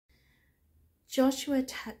Joshua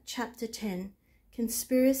chapter 10,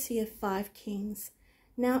 Conspiracy of 5 Kings.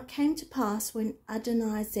 Now it came to pass when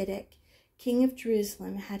Adonizedek, king of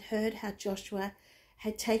Jerusalem, had heard how Joshua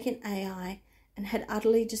had taken Ai and had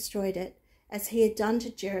utterly destroyed it, as he had done to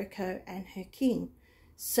Jericho and her king,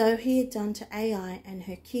 so he had done to Ai and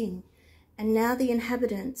her king. And now the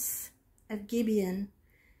inhabitants of Gibeon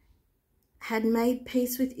had made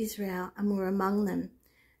peace with Israel and were among them,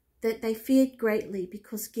 that they feared greatly,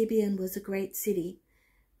 because Gibeon was a great city,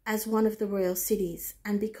 as one of the royal cities,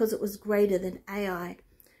 and because it was greater than Ai,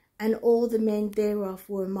 and all the men thereof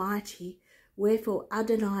were mighty. Wherefore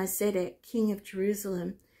Adonizedek, king of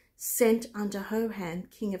Jerusalem, sent unto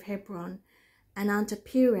Hoham, king of Hebron, and unto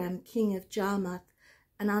Piram, king of Jarmuth,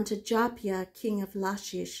 and unto Japhia, king of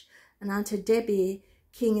Lachish, and unto Debir,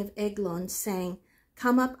 king of Eglon, saying,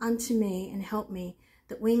 Come up unto me, and help me,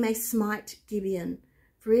 that we may smite Gibeon.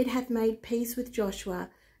 For it hath made peace with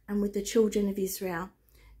Joshua and with the children of Israel.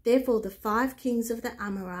 Therefore the 5 kings of the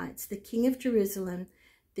Amorites, the king of Jerusalem,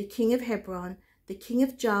 the king of Hebron, the king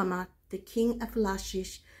of Jarmuth, the king of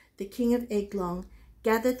Lachish, the king of Eglon,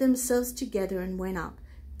 gathered themselves together and went up,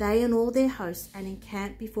 they and all their hosts, and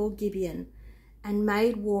encamped before Gibeon, and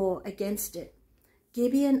made war against it.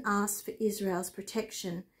 Gibeon asked for Israel's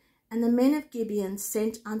protection, and the men of Gibeon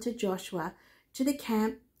sent unto Joshua to the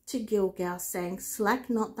camp to Gilgal, saying, Slack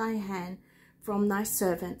not thy hand from thy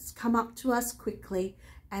servants. Come up to us quickly,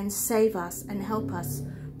 and save us, and help us.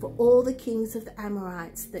 For all the kings of the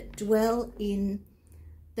Amorites that dwell in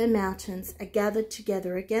the mountains are gathered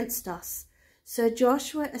together against us. So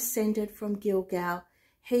Joshua ascended from Gilgal,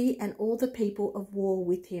 he and all the people of war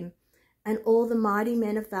with him, and all the mighty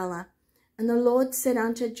men of valour. And the Lord said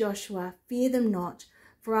unto Joshua, Fear them not,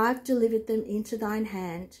 for I have delivered them into thine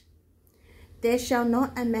hand. There shall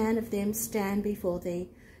not a man of them stand before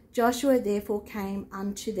thee. Joshua therefore came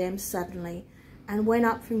unto them suddenly, and went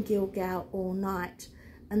up from Gilgal all night.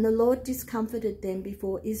 And the Lord discomfited them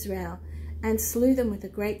before Israel, and slew them with a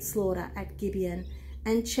great slaughter at Gibeon,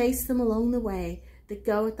 and chased them along the way that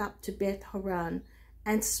goeth up to Beth Horon,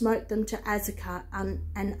 and smote them to Azekah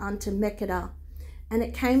and unto Makkedah. And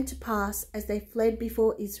it came to pass, as they fled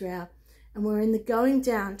before Israel, and were in the going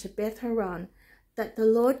down to Beth Horon, that the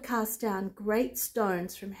Lord cast down great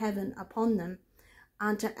stones from heaven upon them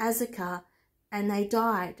unto Azekah, and they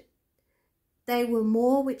died. They were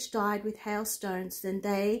more which died with hailstones than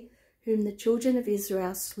they whom the children of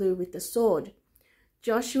Israel slew with the sword.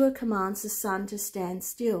 Joshua commands the sun to stand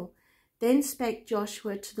still. Then spake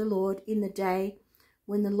Joshua to the Lord in the day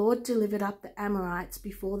when the Lord delivered up the Amorites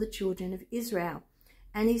before the children of Israel.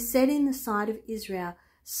 And he said in the sight of Israel,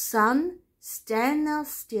 Sun, stand thou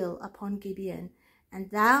still upon Gibeon, and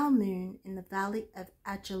thou, moon, in the valley of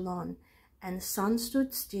Ajalon. And the sun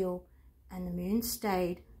stood still, and the moon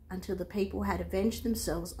stayed, until the people had avenged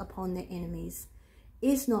themselves upon their enemies.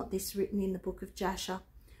 Is not this written in the book of Jasher?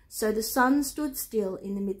 So the sun stood still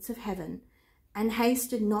in the midst of heaven, and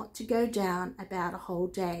hasted not to go down about a whole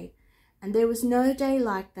day. And there was no day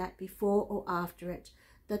like that before or after it,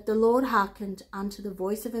 that the Lord hearkened unto the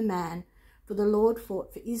voice of a man, for the Lord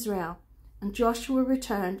fought for Israel. And Joshua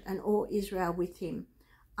returned, and all Israel with him,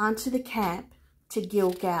 unto the camp to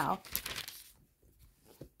Gilgal.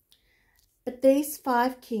 But these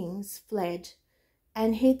 5 kings fled,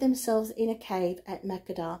 and hid themselves in a cave at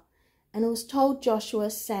Makkedah. And it was told Joshua,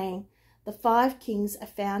 saying, The 5 kings are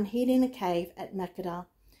found hid in a cave at Makkedah.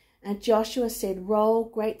 And Joshua said, Roll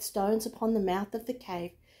great stones upon the mouth of the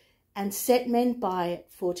cave, and set men by it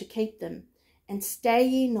for to keep them. And stay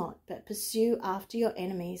ye not, but pursue after your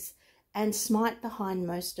enemies, and smite the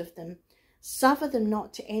hindmost of them. Suffer them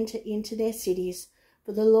not to enter into their cities,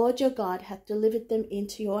 for the Lord your God hath delivered them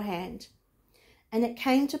into your hand. And it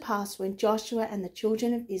came to pass, when Joshua and the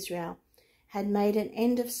children of Israel had made an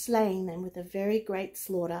end of slaying them with a very great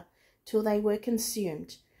slaughter, till they were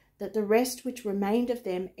consumed, that the rest which remained of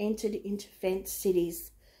them entered into fenced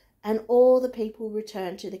cities. And all the people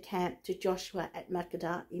returned to the camp to Joshua at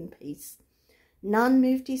Makkedah in peace. None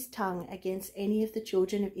moved his tongue against any of the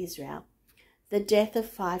children of Israel. The death of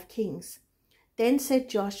 5 kings. Then said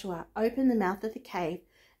Joshua, Open the mouth of the cave,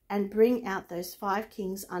 and bring out those 5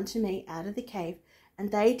 kings unto me out of the cave. And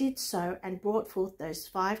they did so, and brought forth those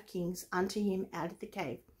 5 kings unto him out of the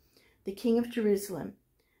cave. The king of Jerusalem,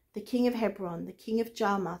 the king of Hebron, the king of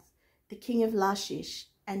Jarmuth, the king of Lachish,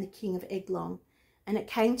 and the king of Eglon. And it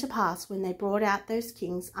came to pass, when they brought out those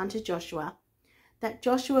kings unto Joshua, that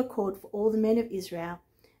Joshua called for all the men of Israel,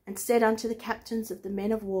 and said unto the captains of the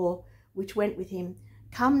men of war which went with him,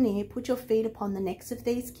 Come near, put your feet upon the necks of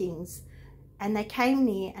these kings. And they came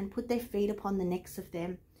near, and put their feet upon the necks of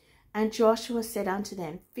them. And Joshua said unto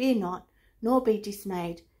them, Fear not, nor be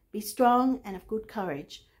dismayed. Be strong and of good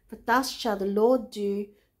courage, for thus shall the Lord do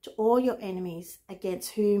to all your enemies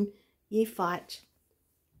against whom ye fight.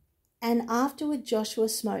 And afterward Joshua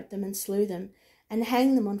smote them and slew them, and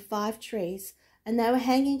hanged them on 5 trees, and they were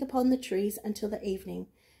hanging upon the trees until the evening.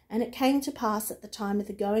 And it came to pass at the time of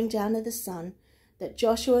the going down of the sun, that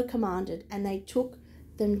Joshua commanded, and they took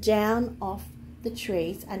them down off the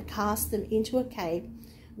trees, and cast them into a cave,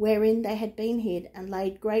 wherein they had been hid, and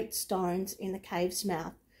laid great stones in the cave's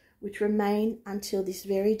mouth, which remain until this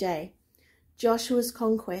very day. Joshua's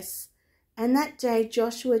conquests. And that day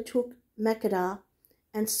Joshua took Makkedah,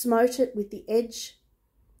 and smote it with the edge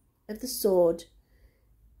of the sword,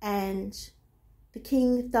 and the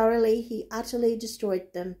king thoroughly, he utterly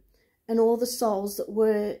destroyed them, and all the souls that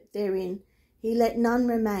were therein. He let none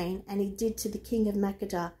remain, and he did to the king of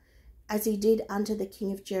Makkedah as he did unto the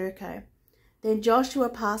king of Jericho. Then Joshua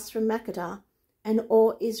passed from Makkedah, and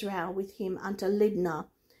all Israel with him unto Libnah,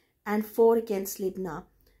 and fought against Libnah.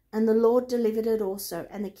 And the Lord delivered it also,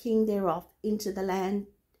 and the king thereof, into the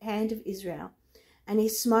hand of Israel. And he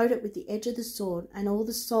smote it with the edge of the sword, and all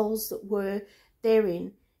the souls that were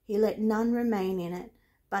therein. He let none remain in it,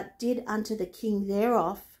 but did unto the king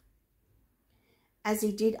thereof as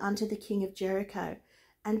he did unto the king of Jericho.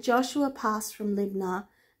 And Joshua passed from Libnah,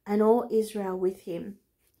 and all Israel with him,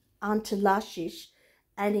 unto Lachish,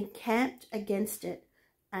 and encamped against it,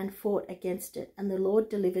 and fought against it. And the Lord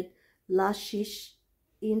delivered Lachish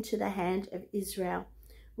into the hand of Israel,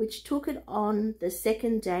 which took it on the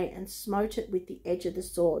 2nd day, and smote it with the edge of the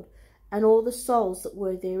sword, and all the souls that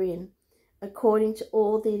were therein, according to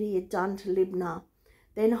all that he had done to Libnah.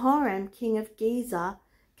 Then Horam, king of Gezer,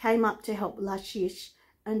 came up to help Lachish,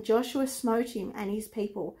 and Joshua smote him and his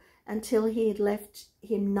people, until he had left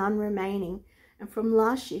him none remaining. And from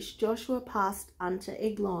Lachish Joshua passed unto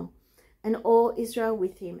Eglon, and all Israel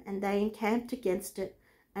with him, and they encamped against it,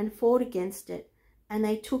 and fought against it. And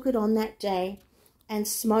they took it on that day, and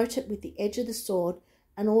smote it with the edge of the sword,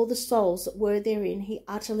 and all the souls that were therein he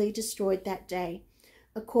utterly destroyed that day,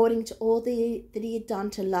 according to all that he had done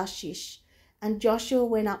to Lachish. And Joshua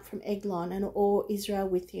went up from Eglon, and all Israel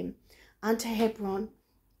with him, unto Hebron,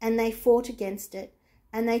 and they fought against it.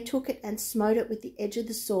 And they took it, and smote it with the edge of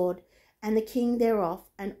the sword, and the king thereof,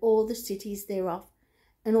 and all the cities thereof,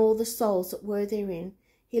 and all the souls that were therein.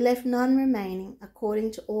 He left none remaining,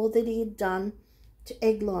 according to all that he had done to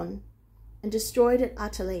Eglon, and destroyed it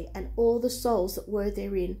utterly, and all the souls that were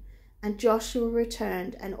therein. And Joshua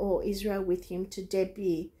returned, and all Israel with him, to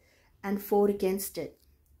Debir, and fought against it.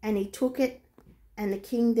 And he took it, and the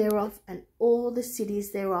king thereof, and all the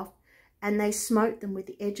cities thereof, and they smote them with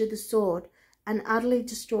the edge of the sword, and utterly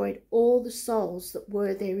destroyed all the souls that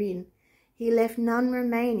were therein. He left none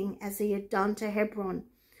remaining, as he had done to Hebron.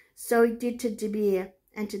 So he did to Debir,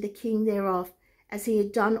 and to the king thereof, as he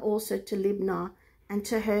had done also to Libnah, and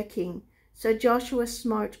to her king. So Joshua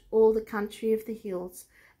smote all the country of the hills,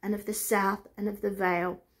 and of the south, and of the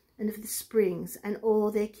vale, and of the springs, and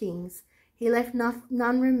all their kings. He left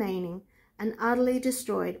none remaining, and utterly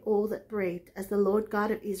destroyed all that breathed, as the Lord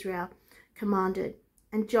God of Israel commanded.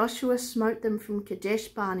 And Joshua smote them from Kadesh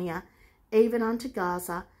Barnea, even unto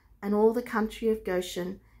Gaza, and all the country of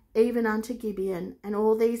Goshen, even unto Gibeon, and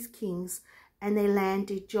all these kings and their land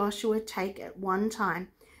did Joshua take at one time,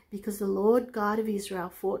 because the Lord God of Israel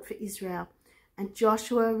fought for Israel. And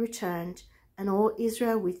Joshua returned, and all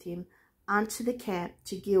Israel with him, unto the camp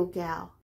to Gilgal.